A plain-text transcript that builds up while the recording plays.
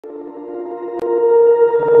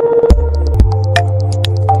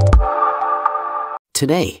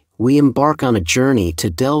Today, we embark on a journey to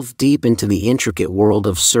delve deep into the intricate world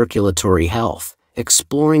of circulatory health,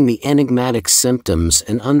 exploring the enigmatic symptoms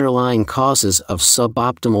and underlying causes of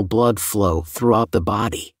suboptimal blood flow throughout the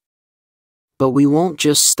body. But we won't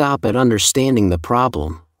just stop at understanding the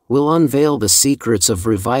problem. We'll unveil the secrets of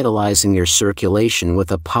revitalizing your circulation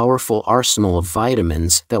with a powerful arsenal of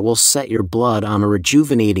vitamins that will set your blood on a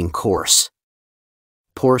rejuvenating course.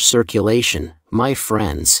 Poor circulation, my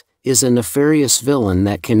friends, is a nefarious villain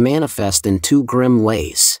that can manifest in two grim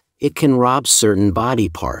ways. It can rob certain body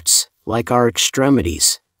parts, like our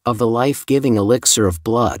extremities, of the life-giving elixir of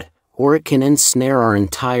blood, or it can ensnare our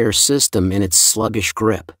entire system in its sluggish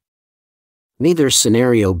grip. Neither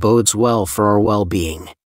scenario bodes well for our well-being.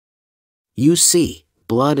 You see,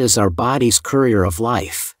 blood is our body's courier of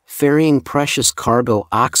life, ferrying precious cargo,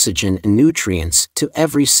 oxygen and nutrients to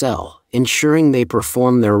every cell, ensuring they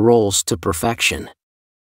perform their roles to perfection.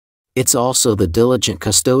 It's also the diligent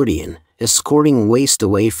custodian, escorting waste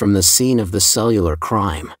away from the scene of the cellular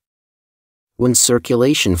crime. When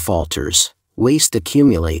circulation falters, waste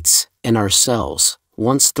accumulates, and our cells,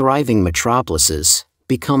 once thriving metropolises,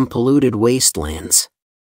 become polluted wastelands.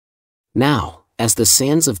 Now, as the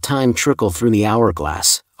sands of time trickle through the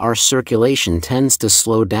hourglass, our circulation tends to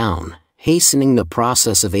slow down, hastening the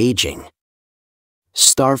process of aging.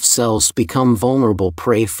 Starved cells become vulnerable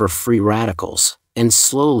prey for free radicals, and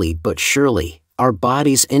slowly but surely, our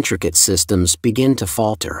body's intricate systems begin to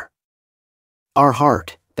falter. Our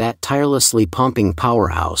heart, that tirelessly pumping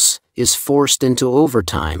powerhouse, is forced into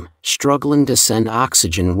overtime, struggling to send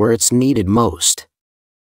oxygen where it's needed most.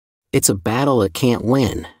 It's a battle it can't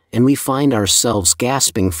win, and we find ourselves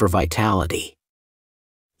gasping for vitality.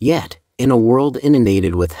 Yet, in a world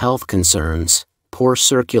inundated with health concerns, poor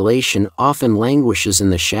circulation often languishes in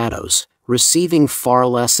the shadows, receiving far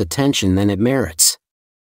less attention than it merits.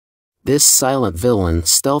 This silent villain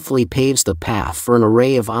stealthily paves the path for an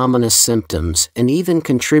array of ominous symptoms and even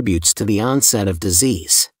contributes to the onset of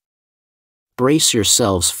disease. Brace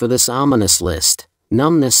yourselves for this ominous list: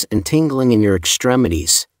 numbness and tingling in your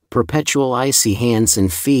extremities, perpetual icy hands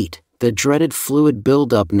and feet, the dreaded fluid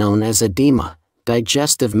buildup known as edema,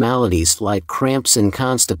 digestive maladies like cramps and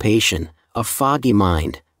constipation, a foggy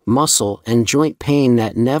mind, muscle and joint pain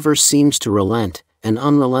that never seems to relent, and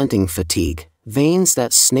unrelenting fatigue, veins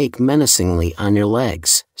that snake menacingly on your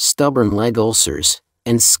legs, stubborn leg ulcers,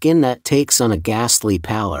 and skin that takes on a ghastly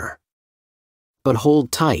pallor. But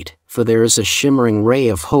hold tight, for there is a shimmering ray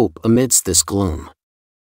of hope amidst this gloom.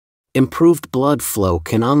 Improved blood flow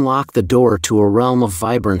can unlock the door to a realm of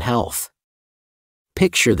vibrant health.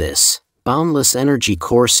 Picture this: boundless energy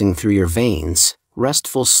coursing through your veins,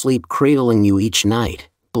 restful sleep cradling you each night,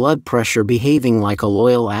 blood pressure behaving like a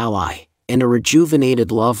loyal ally, and a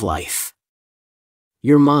rejuvenated love life.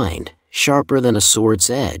 Your mind, sharper than a sword's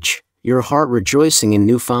edge, your heart rejoicing in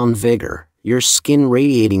newfound vigor, your skin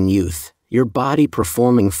radiating youth, your body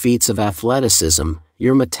performing feats of athleticism,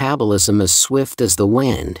 your metabolism as swift as the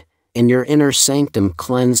wind, and your inner sanctum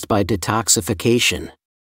cleansed by detoxification.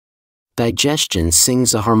 Digestion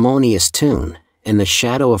sings a harmonious tune, and the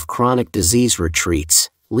shadow of chronic disease retreats,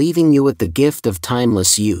 leaving you with the gift of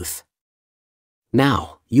timeless youth.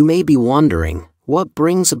 Now, you may be wondering, what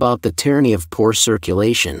brings about the tyranny of poor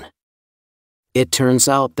circulation? It turns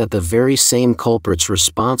out that the very same culprits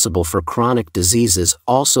responsible for chronic diseases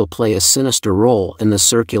also play a sinister role in the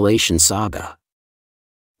circulation saga.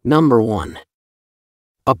 Number 1.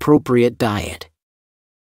 Appropriate diet.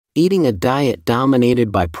 Eating a diet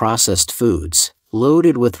dominated by processed foods,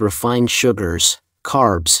 loaded with refined sugars,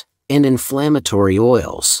 carbs, and inflammatory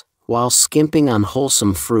oils, while skimping on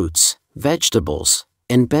wholesome fruits, vegetables,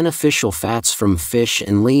 and beneficial fats from fish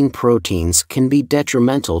and lean proteins can be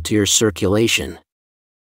detrimental to your circulation.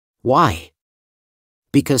 Why?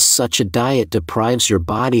 Because such a diet deprives your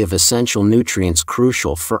body of essential nutrients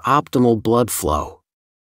crucial for optimal blood flow.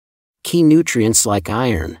 Key nutrients like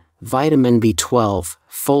iron, vitamin B12,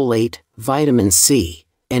 folate, vitamin C,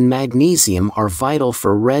 and magnesium are vital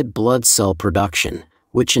for red blood cell production,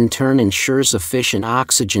 which in turn ensures efficient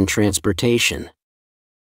oxygen transportation.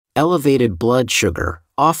 Elevated blood sugar,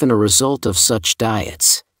 often a result of such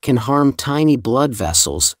diets, can harm tiny blood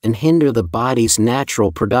vessels and hinder the body's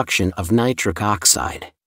natural production of nitric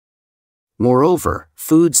oxide. Moreover,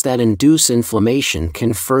 foods that induce inflammation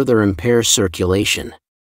can further impair circulation.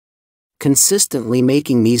 Consistently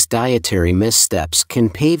making these dietary missteps can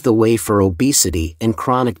pave the way for obesity and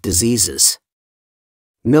chronic diseases.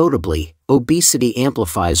 Notably, obesity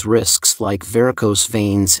amplifies risks like varicose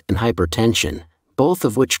veins and hypertension, both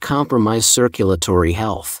of which compromise circulatory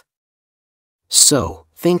health. So,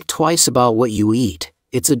 think twice about what you eat,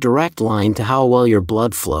 It's a direct line to how well your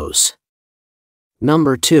blood flows.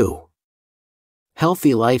 Number 2.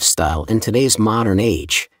 Healthy lifestyle. In today's modern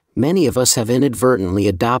age, many of us have inadvertently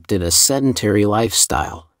adopted a sedentary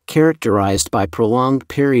lifestyle, characterized by prolonged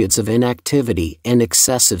periods of inactivity and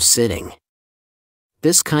excessive sitting.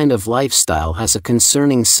 This kind of lifestyle has a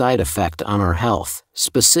concerning side effect on our health,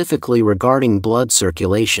 specifically regarding blood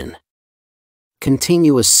circulation.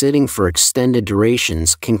 Continuous sitting for extended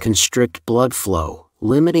durations can constrict blood flow,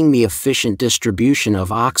 limiting the efficient distribution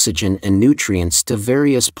of oxygen and nutrients to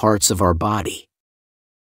various parts of our body.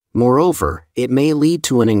 Moreover, it may lead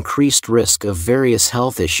to an increased risk of various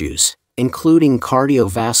health issues, including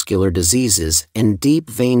cardiovascular diseases and deep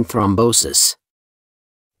vein thrombosis.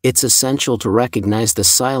 It's essential to recognize the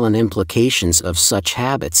silent implications of such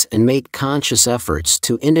habits and make conscious efforts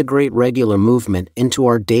to integrate regular movement into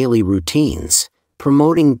our daily routines,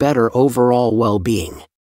 promoting better overall well-being.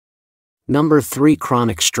 Number 3.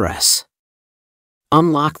 Chronic stress.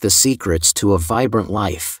 Unlock the secrets to a vibrant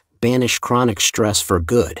life. Banish chronic stress for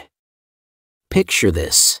good. Picture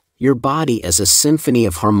this: your body as a symphony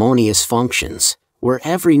of harmonious functions, where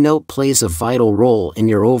every note plays a vital role in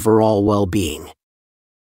your overall well-being.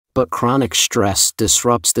 But chronic stress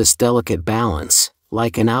disrupts this delicate balance,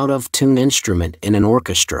 like an out-of-tune instrument in an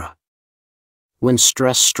orchestra. When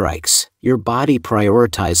stress strikes, your body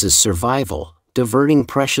prioritizes survival, diverting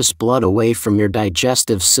precious blood away from your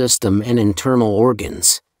digestive system and internal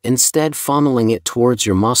organs, instead funneling it towards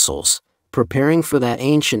your muscles, preparing for that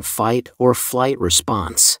ancient fight or flight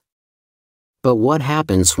response. But what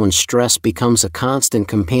happens when stress becomes a constant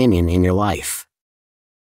companion in your life?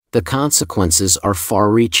 The consequences are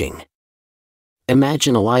far-reaching.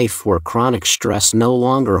 Imagine a life where chronic stress no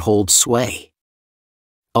longer holds sway.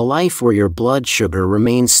 A life where your blood sugar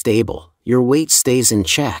remains stable, your weight stays in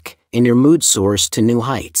check, and your mood soars to new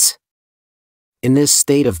heights. In this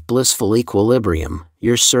state of blissful equilibrium,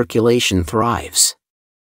 your circulation thrives.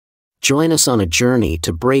 Join us on a journey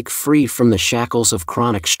to break free from the shackles of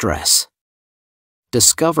chronic stress.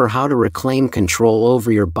 Discover how to reclaim control over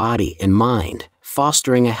your body and mind,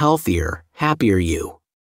 fostering a healthier, happier you.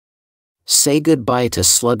 Say goodbye to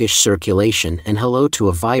sluggish circulation and hello to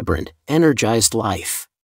a vibrant, energized life.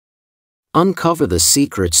 Uncover the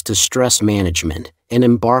secrets to stress management and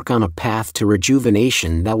embark on a path to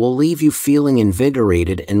rejuvenation that will leave you feeling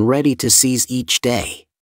invigorated and ready to seize each day.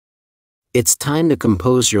 It's time to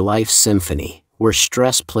compose your life's symphony, where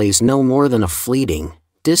stress plays no more than a fleeting,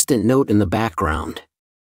 distant note in the background.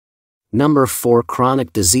 Number 4.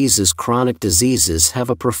 Chronic diseases. Chronic diseases have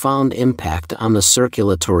a profound impact on the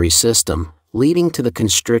circulatory system, leading to the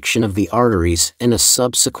constriction of the arteries and a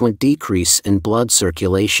subsequent decrease in blood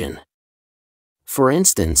circulation. For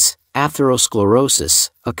instance, atherosclerosis,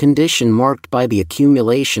 a condition marked by the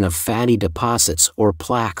accumulation of fatty deposits or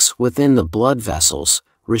plaques within the blood vessels,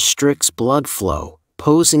 restricts blood flow,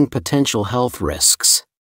 posing potential health risks.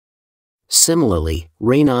 Similarly,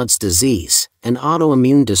 Raynaud's disease, an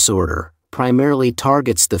autoimmune disorder, primarily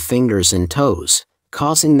targets the fingers and toes,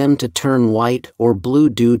 causing them to turn white or blue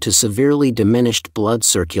due to severely diminished blood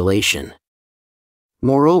circulation.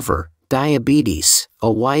 Moreover, diabetes,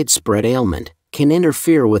 a widespread ailment, can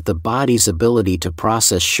interfere with the body's ability to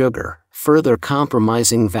process sugar, further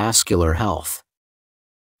compromising vascular health.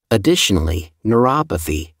 Additionally,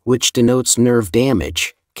 neuropathy, which denotes nerve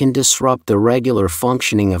damage, can disrupt the regular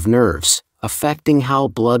functioning of nerves, affecting how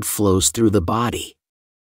blood flows through the body.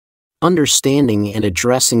 Understanding and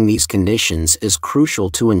addressing these conditions is crucial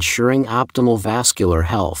to ensuring optimal vascular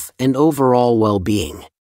health and overall well-being.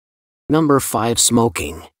 Number 5.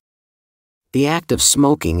 Smoking. The act of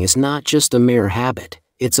smoking is not just a mere habit,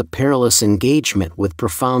 it's a perilous engagement with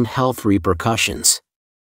profound health repercussions.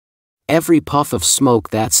 Every puff of smoke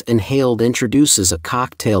that's inhaled introduces a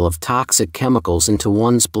cocktail of toxic chemicals into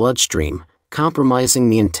one's bloodstream, compromising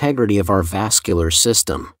the integrity of our vascular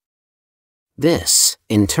system. This,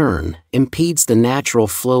 in turn, impedes the natural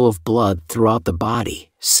flow of blood throughout the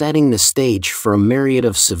body, setting the stage for a myriad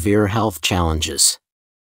of severe health challenges.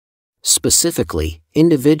 Specifically,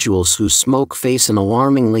 individuals who smoke face an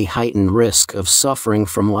alarmingly heightened risk of suffering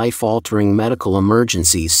from life-altering medical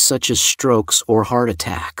emergencies such as strokes or heart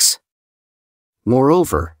attacks.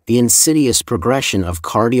 Moreover, the insidious progression of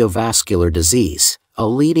cardiovascular disease, a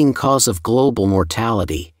leading cause of global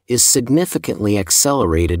mortality, is significantly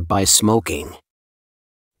accelerated by smoking.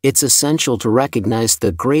 It's essential to recognize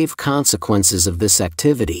the grave consequences of this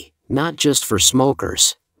activity, not just for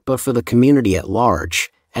smokers, but for the community at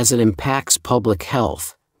large, as it impacts public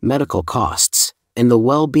health, medical costs, and the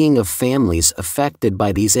well-being of families affected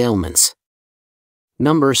by these ailments.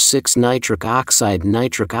 Number 6. Nitric oxide.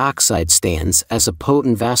 Nitric oxide stands as a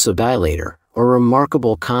potent vasodilator, a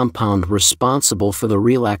remarkable compound responsible for the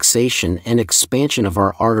relaxation and expansion of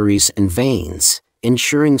our arteries and veins,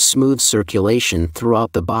 ensuring smooth circulation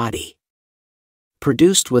throughout the body.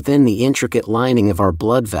 Produced within the intricate lining of our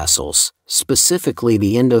blood vessels, specifically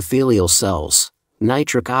the endothelial cells,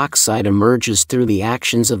 nitric oxide emerges through the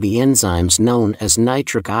actions of the enzymes known as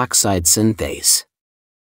nitric oxide synthase.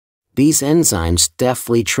 These enzymes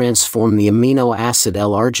deftly transform the amino acid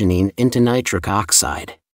L-Arginine into nitric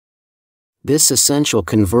oxide. This essential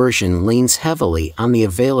conversion leans heavily on the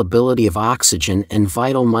availability of oxygen and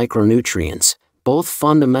vital micronutrients, both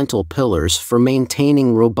fundamental pillars for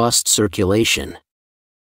maintaining robust circulation.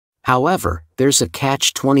 However, there's a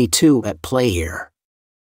catch-22 at play here.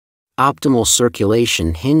 Optimal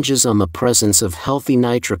circulation hinges on the presence of healthy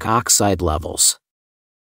nitric oxide levels.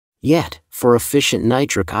 Yet, for efficient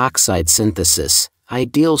nitric oxide synthesis,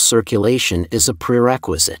 ideal circulation is a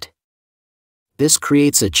prerequisite. This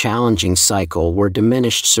creates a challenging cycle where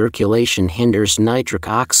diminished circulation hinders nitric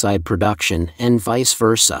oxide production and vice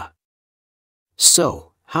versa.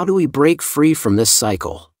 So, how do we break free from this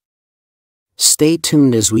cycle? Stay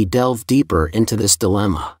tuned as we delve deeper into this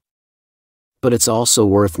dilemma. But it's also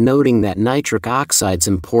worth noting that nitric oxide's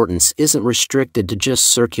importance isn't restricted to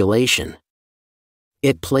just circulation.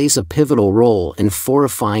 It plays a pivotal role in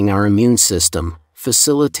fortifying our immune system,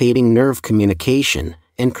 facilitating nerve communication,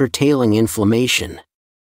 and curtailing inflammation.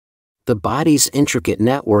 The body's intricate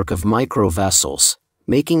network of microvessels,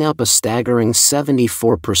 making up a staggering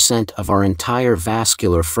 74% of our entire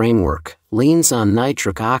vascular framework, leans on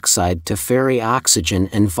nitric oxide to ferry oxygen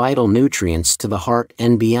and vital nutrients to the heart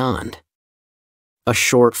and beyond. A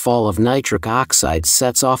shortfall of nitric oxide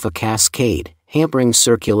sets off a cascade, hampering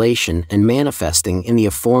circulation and manifesting in the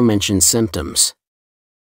aforementioned symptoms.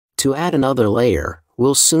 To add another layer,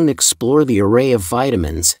 we'll soon explore the array of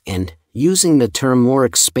vitamins and, using the term more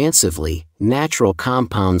expansively, natural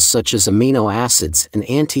compounds such as amino acids and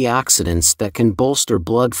antioxidants that can bolster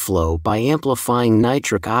blood flow by amplifying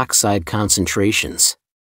nitric oxide concentrations.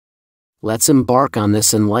 Let's embark on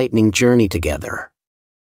this enlightening journey together.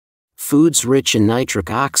 Foods rich in nitric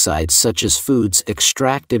oxide, such as foods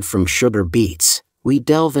extracted from sugar beets, we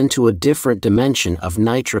delve into a different dimension of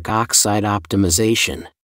nitric oxide optimization.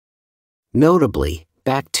 Notably,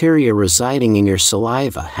 bacteria residing in your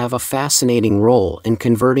saliva have a fascinating role in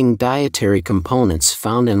converting dietary components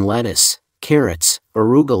found in lettuce, carrots,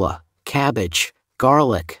 arugula, cabbage,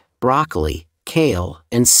 garlic, broccoli, kale,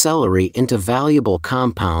 and celery into valuable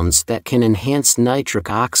compounds that can enhance nitric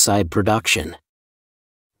oxide production.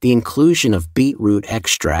 The inclusion of beetroot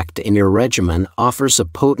extract in your regimen offers a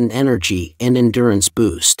potent energy and endurance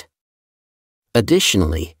boost.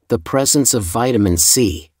 Additionally, the presence of vitamin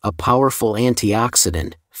C, a powerful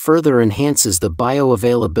antioxidant, further enhances the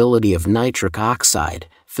bioavailability of nitric oxide,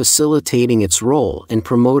 facilitating its role in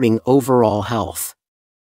promoting overall health.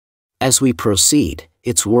 As we proceed,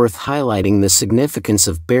 it's worth highlighting the significance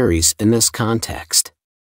of berries in this context.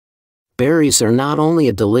 Berries are not only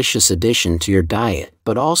a delicious addition to your diet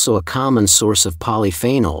but also a common source of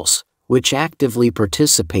polyphenols, which actively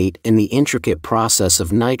participate in the intricate process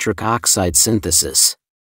of nitric oxide synthesis.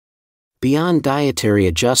 Beyond dietary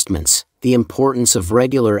adjustments, the importance of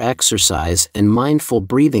regular exercise and mindful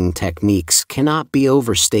breathing techniques cannot be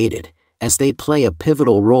overstated, as they play a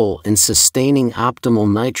pivotal role in sustaining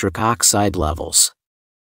optimal nitric oxide levels.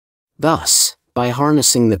 Thus, by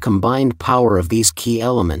harnessing the combined power of these key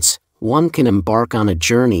elements, one can embark on a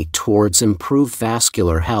journey towards improved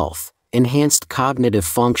vascular health, enhanced cognitive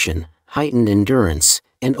function, heightened endurance,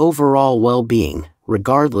 and overall well-being,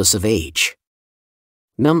 regardless of age.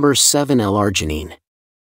 Number 7. L-Arginine.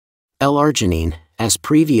 L-Arginine, as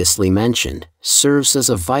previously mentioned, serves as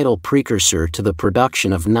a vital precursor to the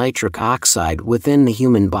production of nitric oxide within the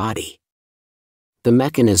human body. The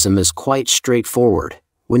mechanism is quite straightforward.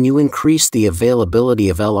 When you increase the availability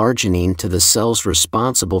of L-Arginine to the cells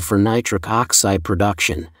responsible for nitric oxide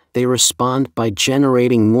production, they respond by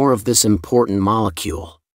generating more of this important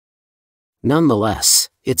molecule. Nonetheless,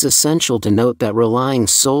 it's essential to note that relying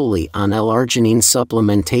solely on L-Arginine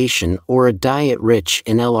supplementation or a diet rich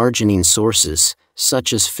in L-Arginine sources,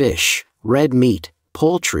 such as fish, red meat,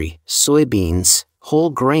 poultry, soybeans,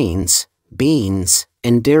 whole grains, beans,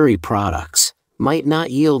 and dairy products, might not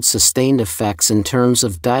yield sustained effects in terms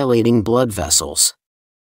of dilating blood vessels.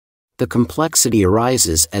 The complexity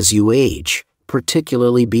arises as you age,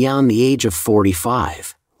 particularly beyond the age of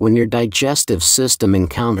 45, when your digestive system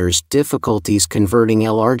encounters difficulties converting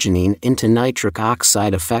L-Arginine into nitric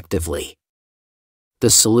oxide effectively. The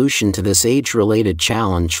solution to this age-related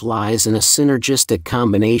challenge lies in a synergistic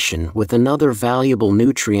combination with another valuable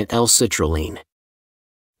nutrient, L-citrulline.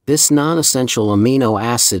 This non-essential amino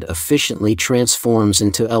acid efficiently transforms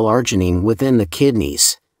into L-arginine within the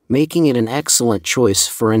kidneys, making it an excellent choice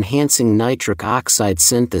for enhancing nitric oxide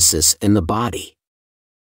synthesis in the body.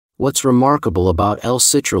 What's remarkable about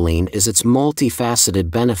L-citrulline is its multifaceted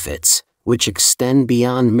benefits, which extend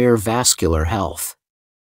beyond mere vascular health.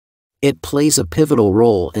 It plays a pivotal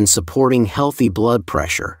role in supporting healthy blood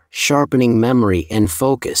pressure, sharpening memory and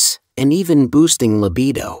focus, and even boosting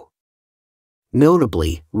libido.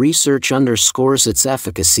 Notably, research underscores its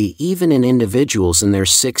efficacy even in individuals in their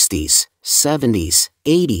 60s, 70s,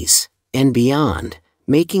 80s, and beyond,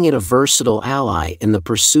 making it a versatile ally in the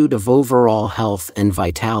pursuit of overall health and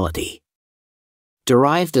vitality.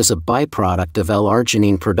 Derived as a byproduct of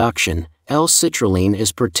L-arginine production, L-citrulline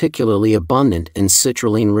is particularly abundant in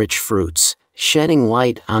citrulline-rich fruits, shedding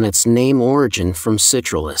light on its name origin from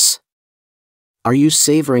citrulus. Are you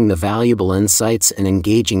savoring the valuable insights and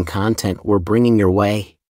engaging content we're bringing your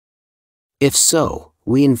way? If so,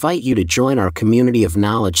 we invite you to join our community of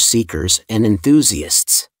knowledge seekers and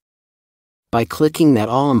enthusiasts. By clicking that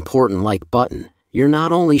all-important like button, you're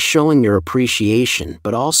not only showing your appreciation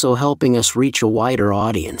but also helping us reach a wider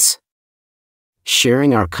audience.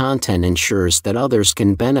 Sharing our content ensures that others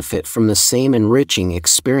can benefit from the same enriching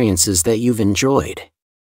experiences that you've enjoyed.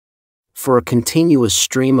 For a continuous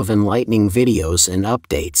stream of enlightening videos and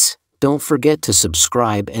updates, don't forget to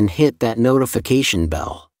subscribe and hit that notification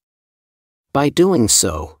bell. By doing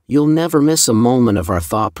so, you'll never miss a moment of our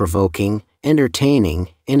thought-provoking, entertaining,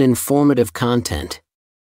 and informative content.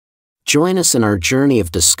 Join us in our journey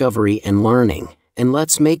of discovery and learning, and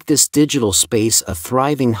let's make this digital space a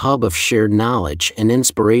thriving hub of shared knowledge and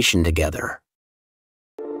inspiration together.